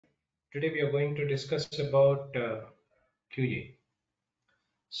Today we are going to discuss about QA.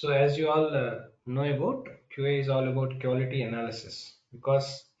 So as you all know about, QA is all about quality analysis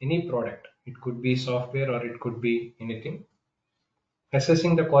because any product, it could be software or it could be anything,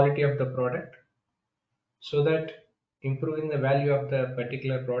 assessing the quality of the product so that improving the value of the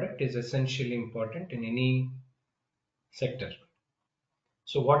particular product is essentially important in any sector.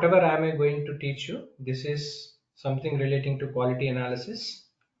 So whatever I am going to teach you, this is something relating to quality analysis,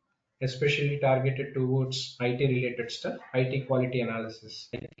 especially targeted towards IT related stuff, IT quality analysis,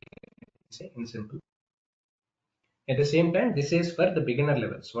 say in simple. At the same time, this is for the beginner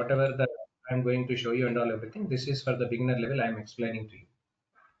levels. Whatever the I'm going to show you and all everything, this is for the beginner level I'm explaining to you.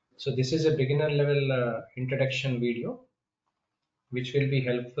 So this is a beginner level introduction video, which will be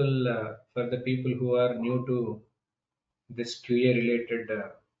helpful for the people who are new to this QA related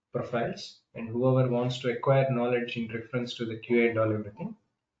profiles and whoever wants to acquire knowledge in reference to the QA and all everything.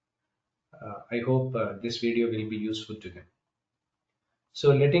 I hope this video will be useful to them.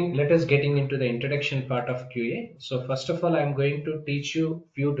 So let us getting into the introduction part of QA. So first of all, I'm going to teach you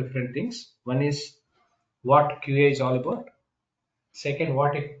few different things. One is what QA is all about. Second,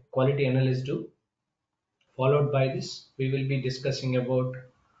 what a quality analyst do. Followed by this, we will be discussing about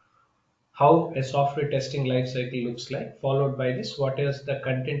how a software testing life cycle looks like. Followed by this, what is the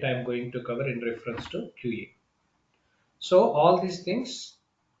content I'm going to cover in reference to QA. So all these things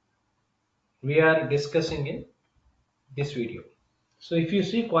we are discussing in this video. So if you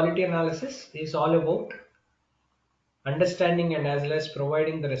see, quality analysis is all about understanding and as well as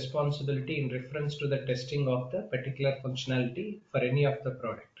providing the responsibility in reference to the testing of the particular functionality for any of the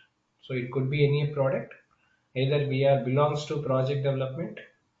product. So it could be any product, either we are belongs to project development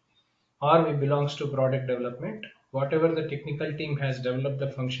or we belongs to product development. Whatever the technical team has developed the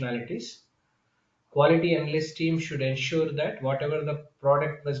functionalities, quality analyst team should ensure that whatever the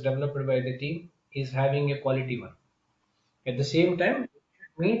product was developed by the team is having a quality one. At the same time,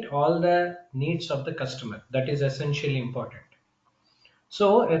 meet all the needs of the customer. That is essentially important.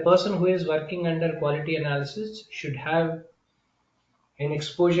 So a person who is working under quality analysis should have an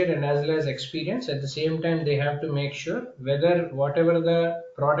exposure and as well as experience. At the same time, they have to make sure whether whatever the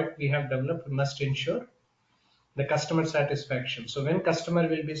product we have developed must ensure the customer satisfaction. So when customer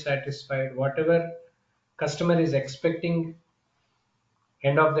will be satisfied, whatever customer is expecting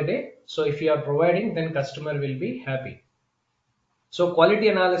end of the day. So if you are providing, then customer will be happy. So quality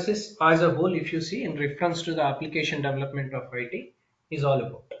analysis as a whole, if you see in reference to the application development of IT, is all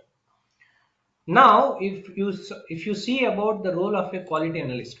about. Now, if you see about the role of a quality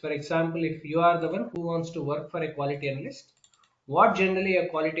analyst, for example, if you are the one who wants to work for a quality analyst, what generally a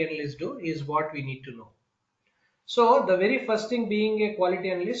quality analyst do is what we need to know. So the very first thing being a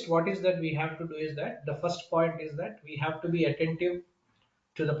quality analyst, what is that we have to do is that the first point is that we have to be attentive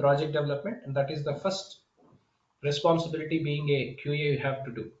to the project development, and that is the first responsibility being a QA you have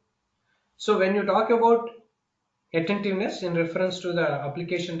to do. So when you talk about attentiveness in reference to the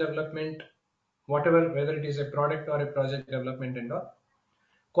application development, whatever, whether it is a product or a project development and all,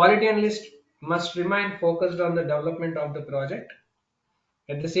 quality analyst must remain focused on the development of the project.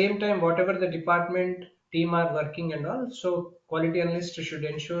 At the same time, whatever the department team are working and all, so quality analyst should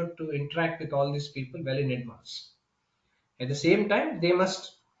ensure to interact with all these people well in advance. At the same time, they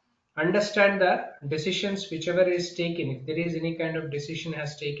must understand the decisions whichever is taken. If there is any kind of decision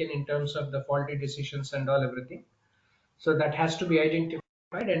has taken in terms of the faulty decisions and all everything, so that has to be identified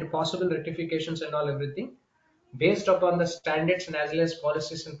and possible rectifications and all everything based upon the standards and as well as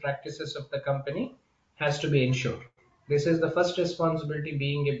policies and practices of the company has to be ensured. This is the first responsibility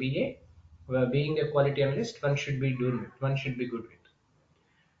being a BA, being a quality analyst, one should be doing it, one should be good with.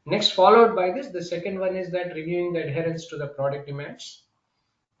 Next, followed by this, the second one is that reviewing the adherence to the product demands,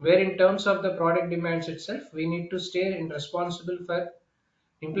 where in terms of the product demands itself, we need to stay in responsible for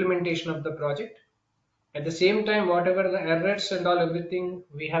implementation of the project. At the same time, whatever the errors and all everything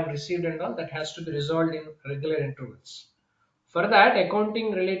we have received and all, that has to be resolved in regular intervals. For that,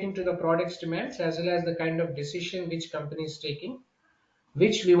 accounting relating to the product's demands as well as the kind of decision which company is taking,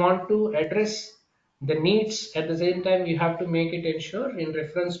 which we want to address the needs. At the same time, we have to make it ensure in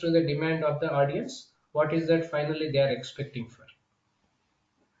reference to the demand of the audience, what is that finally they are expecting for.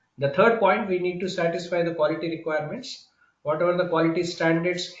 The third point, we need to satisfy the quality requirements, whatever the quality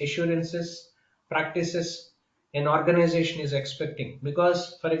standards, assurances, practices an organization is expecting.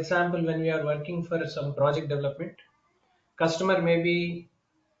 Because, for example, when we are working for some project development, customer may be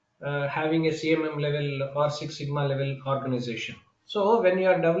having a CMM level or Six Sigma level organization. So when you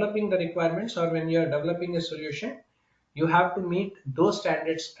are developing the requirements or when you are developing a solution, you have to meet those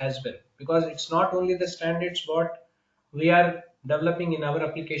standards as well, because it's not only the standards what we are developing in our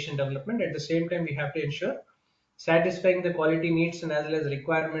application development. At the same time, we have to ensure satisfying the quality needs and as well as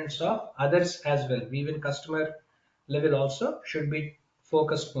requirements of others as well. Even customer level also should be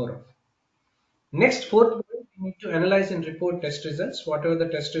focused more on. Next, fourth point, we need to analyze and report test results. Whatever the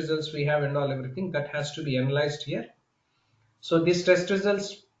test results we have and all everything that has to be analyzed here. So these test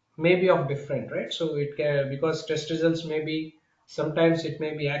results may be of different, right? So it can, because test results may be, sometimes it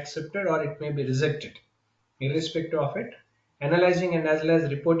may be accepted or it may be rejected. Irrespective of it, analyzing and as well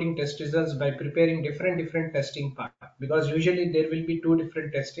as reporting test results by preparing different testing part, because usually there will be two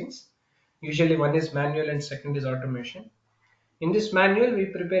different testings. Usually one is manual and second is automation. In this manual, we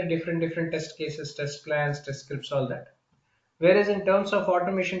prepare different test cases, test plans, test scripts, all that. Whereas in terms of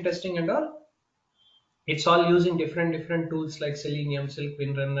automation testing and all, it's all using different tools like Selenium, Silk,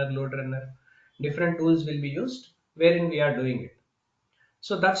 WinRunner, Load Runner. Different tools will be used wherein we are doing it.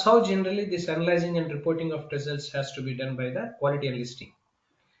 So that's how generally this analyzing and reporting of results has to be done by the quality analyst team.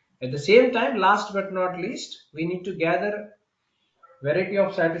 At the same time, last but not least, we need to gather variety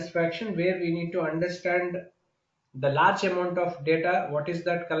of satisfaction where we need to understand the large amount of data, what is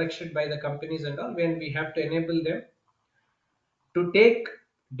that collected by the companies and all, when we have to enable them to take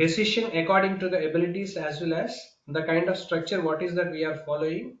decision according to the abilities as well as the kind of structure what is that we are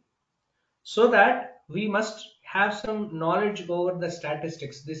following, so that we must have some knowledge over the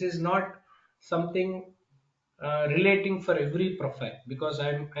statistics. This is not something relating for every profile, because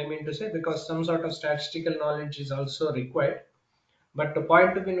I mean to say, because some sort of statistical knowledge is also required. But the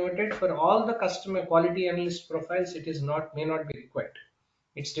point to be noted, for all the customer quality analyst profiles, it is not, may not be required.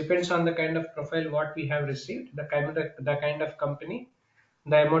 It depends on the kind of profile what we have received, the kind of company,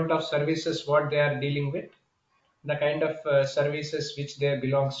 the amount of services what they are dealing with, the kind of services which they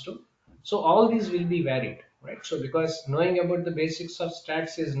belongs to. So all these will be varied, right? So because knowing about the basics of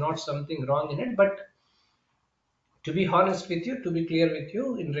stats is not something wrong in it, but to be honest with you, to be clear with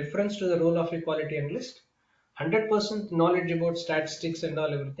you, in reference to the role of a quality analyst, 100% knowledge about statistics and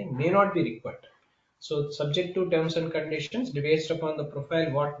all everything may not be required. So subject to terms and conditions based upon the profile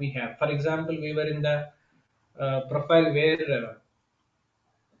what we have. For example, we were in the profile where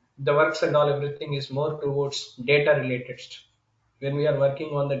the works and all everything is more towards data related stuff. When we are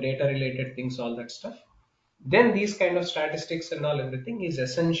working on the data related things, all that stuff, then these kind of statistics and all everything is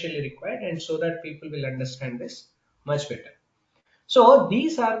essentially required, and so that people will understand this much better. So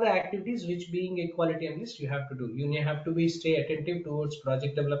these are the activities which being a quality analyst you have to do. You have to be stay attentive towards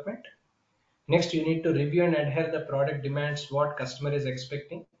project development. Next, you need to review and adhere the product demands what customer is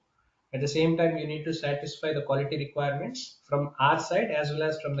expecting. At the same time, you need to satisfy the quality requirements from our side as well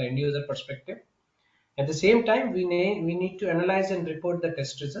as from the end user perspective. At the same time, we need to analyze and report the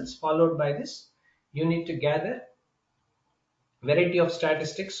test results. Followed by this, you need to gather variety of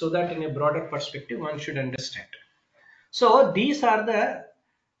statistics so that in a broader perspective one should understand. So these are the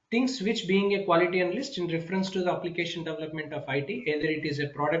things which being a quality analyst in reference to the application development of IT, either it is a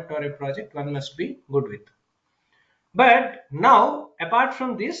product or a project, one must be good with. But now, apart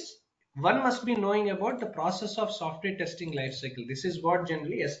from this, one must be knowing about the process of software testing lifecycle. This is what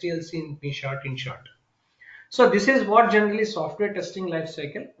generally STLC in short. So this is what generally software testing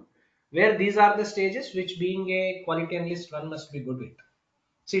lifecycle, where these are the stages which being a quality analyst one must be good with.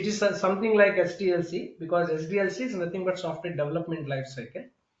 So it is something like SDLC, because SDLC is nothing but software development lifecycle.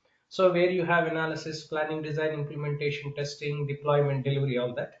 So where you have analysis, planning, design, implementation, testing, deployment, delivery,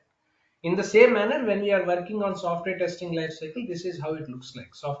 all that. In the same manner, when we are working on software testing lifecycle, this is how it looks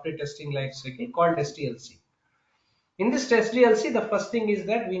like. Software testing lifecycle called SDLC. In this SDLC, the first thing is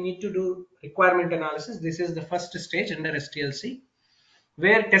that we need to do requirement analysis. This is the first stage under SDLC,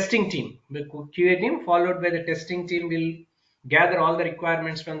 where testing team, the QA team followed by the testing team will gather all the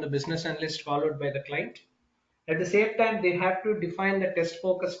requirements from the business analyst followed by the client. At the same time, they have to define the test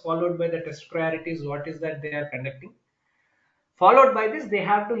focus followed by the test priorities, what is that they are conducting. Followed by this, they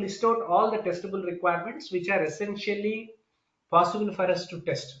have to list out all the testable requirements which are essentially possible for us to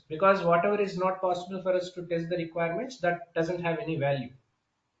test, because whatever is not possible for us to test the requirements, that doesn't have any value.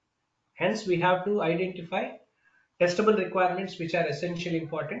 Hence, we have to identify testable requirements which are essentially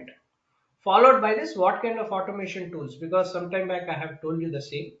important. Followed by this, what kind of automation tools, because sometime back I have told you the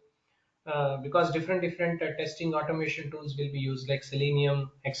same, because different testing automation tools will be used like Selenium,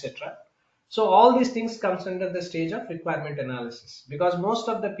 etc. So all these things comes under the stage of requirement analysis, because most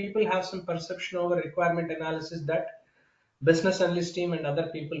of the people have some perception over requirement analysis that business analyst team and other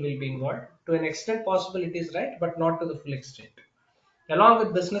people will be involved. To an extent possible it is right, but not to the full extent. Along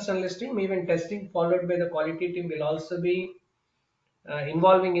with business analyst team, even testing followed by the quality team will also be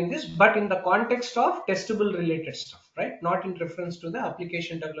involving in this, but in the context of testable related stuff, right? Not in reference to the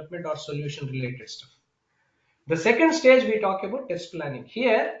application development or solution related stuff. The second stage we talk about test planning.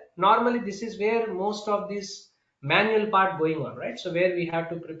 Here, normally this is where most of this manual part going on, right? So where we have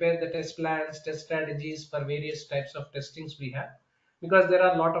to prepare the test plans, test strategies for various types of testings we have, because there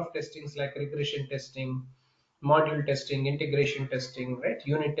are a lot of testings like regression testing, module testing, integration testing, right?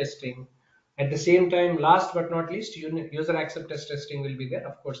 Unit testing. At the same time, last but not least, user acceptance testing will be there.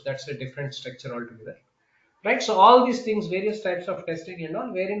 Of course, that's a different structure altogether, right? So all these things, various types of testing and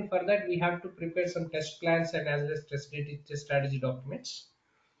all, wherein for that we have to prepare some test plans and as well as test strategy documents.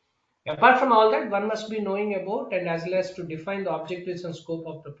 Apart from all that, one must be knowing about and as well as to define the objectives and scope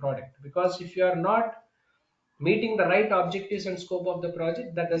of the product, because if you are not meeting the right objectives and scope of the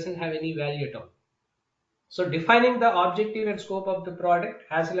project, that doesn't have any value at all. So defining the objective and scope of the product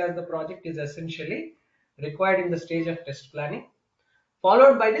as well as the project is essentially required in the stage of test planning.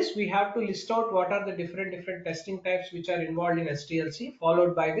 Followed by this, we have to list out what are the different testing types which are involved in STLC.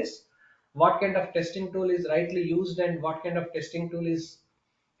 Followed by this, what kind of testing tool is rightly used and what kind of testing tool is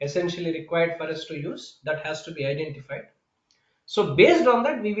essentially required for us to use. That has to be identified. So based on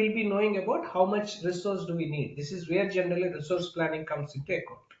that, we will be knowing about how much resource do we need. This is where generally resource planning comes into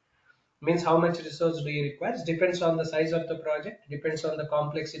account. Means how much resource do you require? It depends on the size of the project, depends on the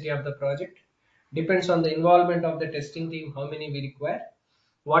complexity of the project, depends on the involvement of the testing team, how many we require.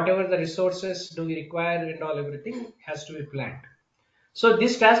 Whatever the resources do we require and all, everything has to be planned. So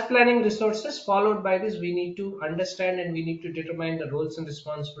this task planning resources, followed by this, we need to understand and we need to determine the roles and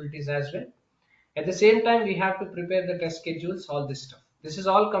responsibilities as well. At the same time, we have to prepare the test schedules, all this stuff. This is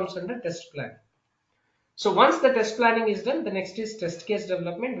all comes under test plan. So once the test planning is done, the next is test case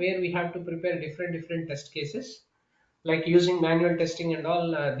development, where we have to prepare different test cases, like using manual testing and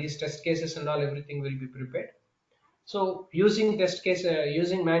all. These test cases and all, everything will be prepared. So using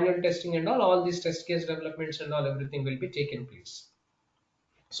manual testing and all these test case developments and all, everything will be taken place.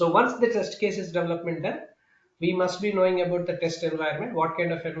 So once the test case is development done, we must be knowing about the test environment, what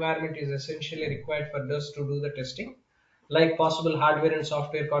kind of environment is essentially required for us to do the testing, like possible hardware and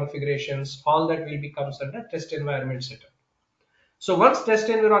software configurations, all that will be comes under test environment setup. So once test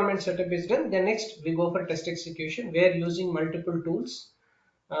environment setup is done, then next we go for test execution, where using multiple tools,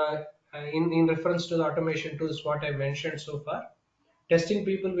 uh, in reference to the automation tools what I mentioned so far, testing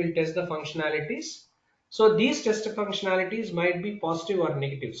people will test the functionalities. So these test functionalities might be positive or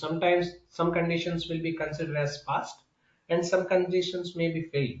negative. Sometimes some conditions will be considered as passed and some conditions may be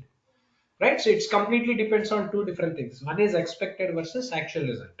failed, right? So it's completely depends on two different things. One is expected versus actual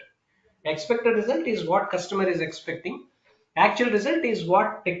result. Expected result is what customer is expecting. Actual result is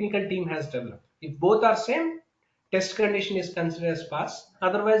what technical team has developed. If both are same, test condition is considered as pass.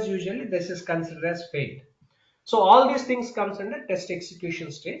 Otherwise, usually this is considered as failed. So all these things comes under test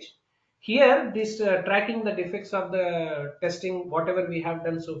execution stage. Here, this tracking the defects of the testing, whatever we have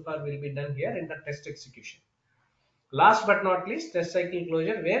done so far will be done here in the test execution. Last but not least, test cycle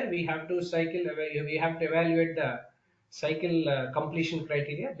closure, where we have to evaluate the cycle completion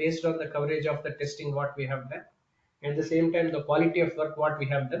criteria based on the coverage of the testing what we have done. At the same time, the quality of work what we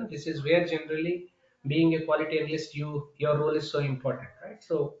have done. This is where generally being a quality analyst, your role is so important, right?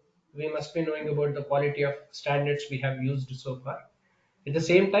 So we must be knowing about the quality of standards we have used so far. At the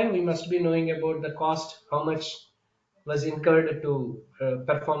same time, we must be knowing about the cost, how much was incurred to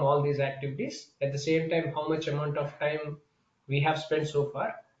perform all these activities. At the same time, how much amount of time we have spent so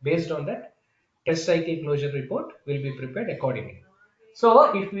far. Based on that, test cycle closure report will be prepared accordingly.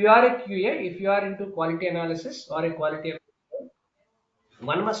 So if you are a QA, if you are into quality analysis or a quality,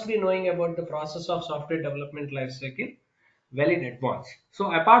 one must be knowing about the process of software development life cycle well in advance.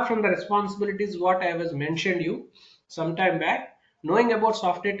 So apart from the responsibilities what I was mentioned you some time back, knowing about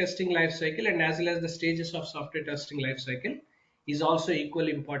software testing life cycle and as well as the stages of software testing life cycle is also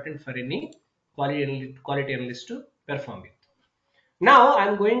equally important for any quality analyst to perform it. Now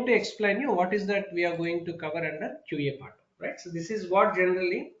I'm going to explain you what is that we are going to cover under QA part, right? So this is what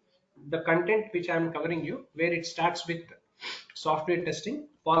generally the content which I'm covering you, where it starts with software testing,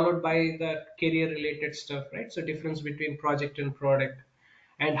 followed by the career related stuff, right? So difference between project and product,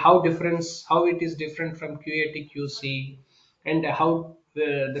 and how it is different from QA to QC, and how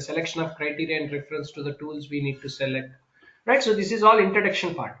the selection of criteria and reference to the tools we need to select, right? So this is all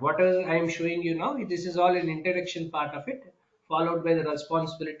introduction part. What I am showing you now, this is all an introduction part of it, followed by the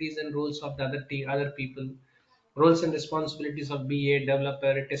responsibilities and roles of the other people, roles and responsibilities of BA,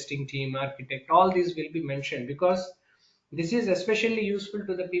 developer, testing team, architect. All these will be mentioned because this is especially useful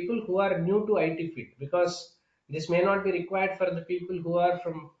to the people who are new to IT field, because this may not be required for the people who are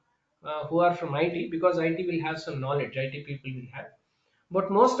from IT, because IT will have some knowledge, IT people will have. But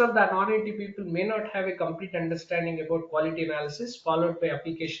most of the non-IT people may not have a complete understanding about quality analysis followed by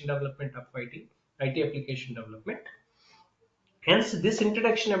application development of IT IT application development. Hence, this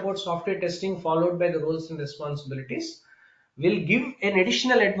introduction about software testing followed by the roles and responsibilities will give an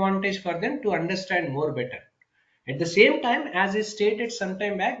additional advantage for them to understand more better. At the same time, as I stated some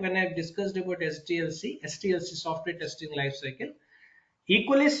time back when I discussed about STLC software testing lifecycle,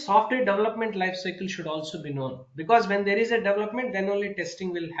 equally software development lifecycle should also be known, because when there is a development, then only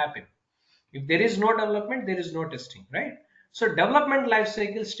testing will happen. If there is no development, there is no testing, right? So development life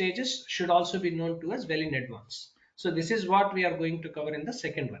cycle stages should also be known to us well in advance. So this is what we are going to cover in the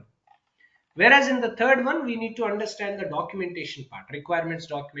second one. Whereas in the third one, we need to understand the documentation part, requirements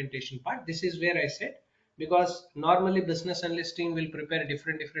documentation part. This is where I said, because normally business analyst team will prepare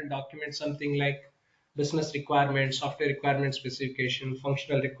different documents, something like business requirements, software requirements specification,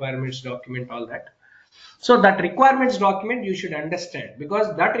 functional requirements document, all that. So that requirements document you should understand,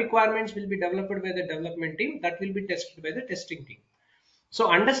 because that requirements will be developed by the development team, that will be tested by the testing team. So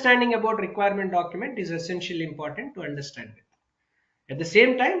understanding about requirement document is essentially important to understand it. At the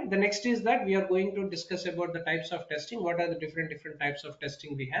same time, the next is that we are going to discuss about the types of testing. What are the different types of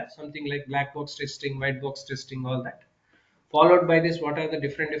testing we have? Something like black box testing, white box testing, all that. Followed by this, what are the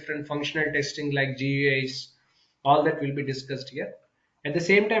different functional testing like GUIs, all that will be discussed here. At the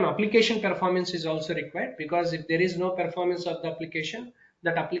same time, application performance is also required, because if there is no performance of the application,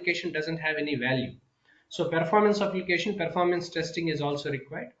 that application doesn't have any value. So performance testing is also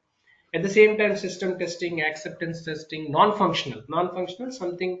required. At the same time, system testing, acceptance testing, non-functional,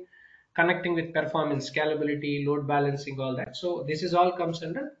 something connecting with performance, scalability, load balancing, all that. So this is all comes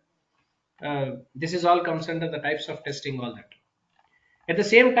under the types of testing, all that. At the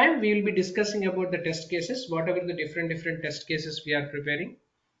same time, we will be discussing about the test cases, whatever the different test cases we are preparing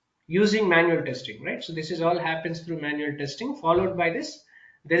using manual testing, right? So this is all happens through manual testing. Followed by this,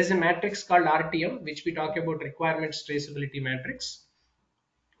 there is a matrix called RTM, which we talk about requirements traceability matrix.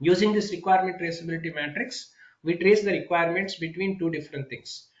 Using this requirement traceability matrix, we trace the requirements between two different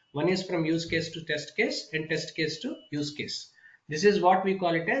things. One is from use case to test case, and test case to use case. This is what we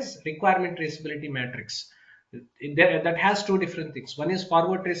call it as requirement traceability matrix. That has two different things. One is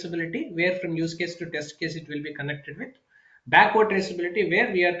forward traceability, where from use case to test case it will be connected with. Backward traceability,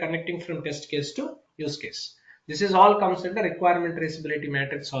 where we are connecting from test case to use case. This is all comes under requirement traceability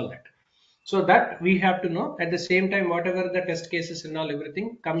matrix, all that. So that we have to know. At the same time, whatever the test cases and all,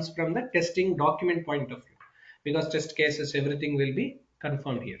 everything comes from the testing document point of view, because test cases, everything will be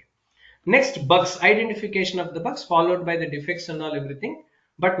confirmed here. Next, bugs, identification of the bugs, followed by the defects and all, everything.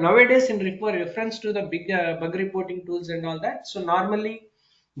 But nowadays, in reference to the big bug reporting tools and all that, so normally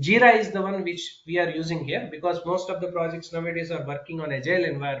Jira is the one which we are using here, because most of the projects nowadays are working on agile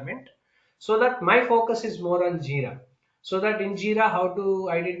environment. So that my focus is more on Jira. So that in Jira, how to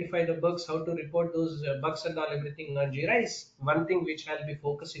identify the bugs, how to report those bugs and all, everything on Jira is one thing which I'll be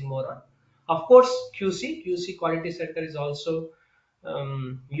focusing more on. Of course, QC quality center is also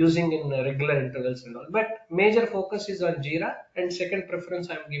using in regular intervals and all, but major focus is on Jira, and second preference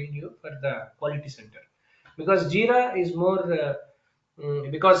I'm giving you for the quality center, because Jira is more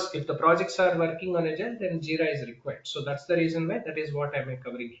because if the projects are working on agile, then Jira is required. So that's the reason why that is what I'm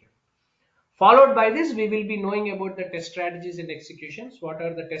covering here. Followed by this, we will be knowing about the test strategies and executions. What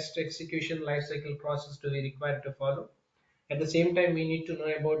are the test execution lifecycle process do we require to follow? At the same time, we need to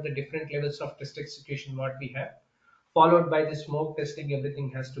know about the different levels of test execution what we have. Followed by the smoke testing, everything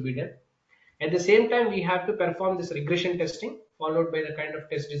has to be done. At the same time, we have to perform this regression testing, followed by the kind of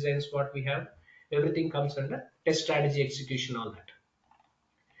test designs what we have. Everything comes under test strategy execution, all that.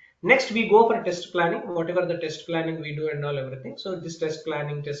 Next, we go for test planning, whatever the test planning we do and all, everything. So this test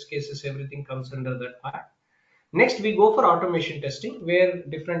planning, test cases, everything comes under that part. Next, we go for automation testing, where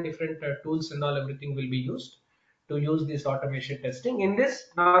different tools and all, everything will be used to use this automation testing. In this,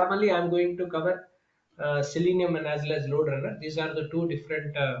 normally I'm going to cover Xilinive and as well as load runner. These are the two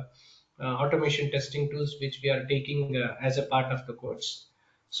different automation testing tools which we are taking as a part of the course.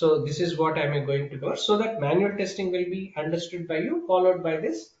 So this is what I'm going to cover, so that manual testing will be understood by you. Followed by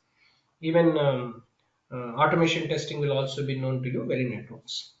this, even automation testing will also be known to you very in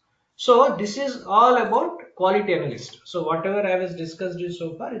advance. So this is all about quality analyst. So whatever I was discussed with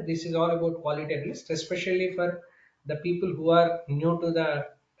so far, this is all about quality analyst, especially for the people who are new to the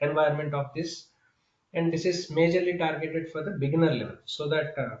environment of this. And this is majorly targeted for the beginner level, so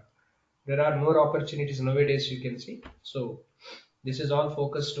that there are more opportunities nowadays, you can see. So this is all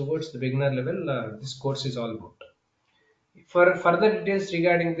focused towards the beginner level. This course is all about. For further details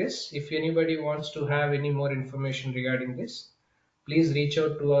regarding this, if anybody wants to have any more information regarding this, please reach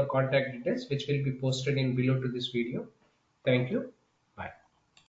out to our contact details, which will be posted in below to this video. Thank you.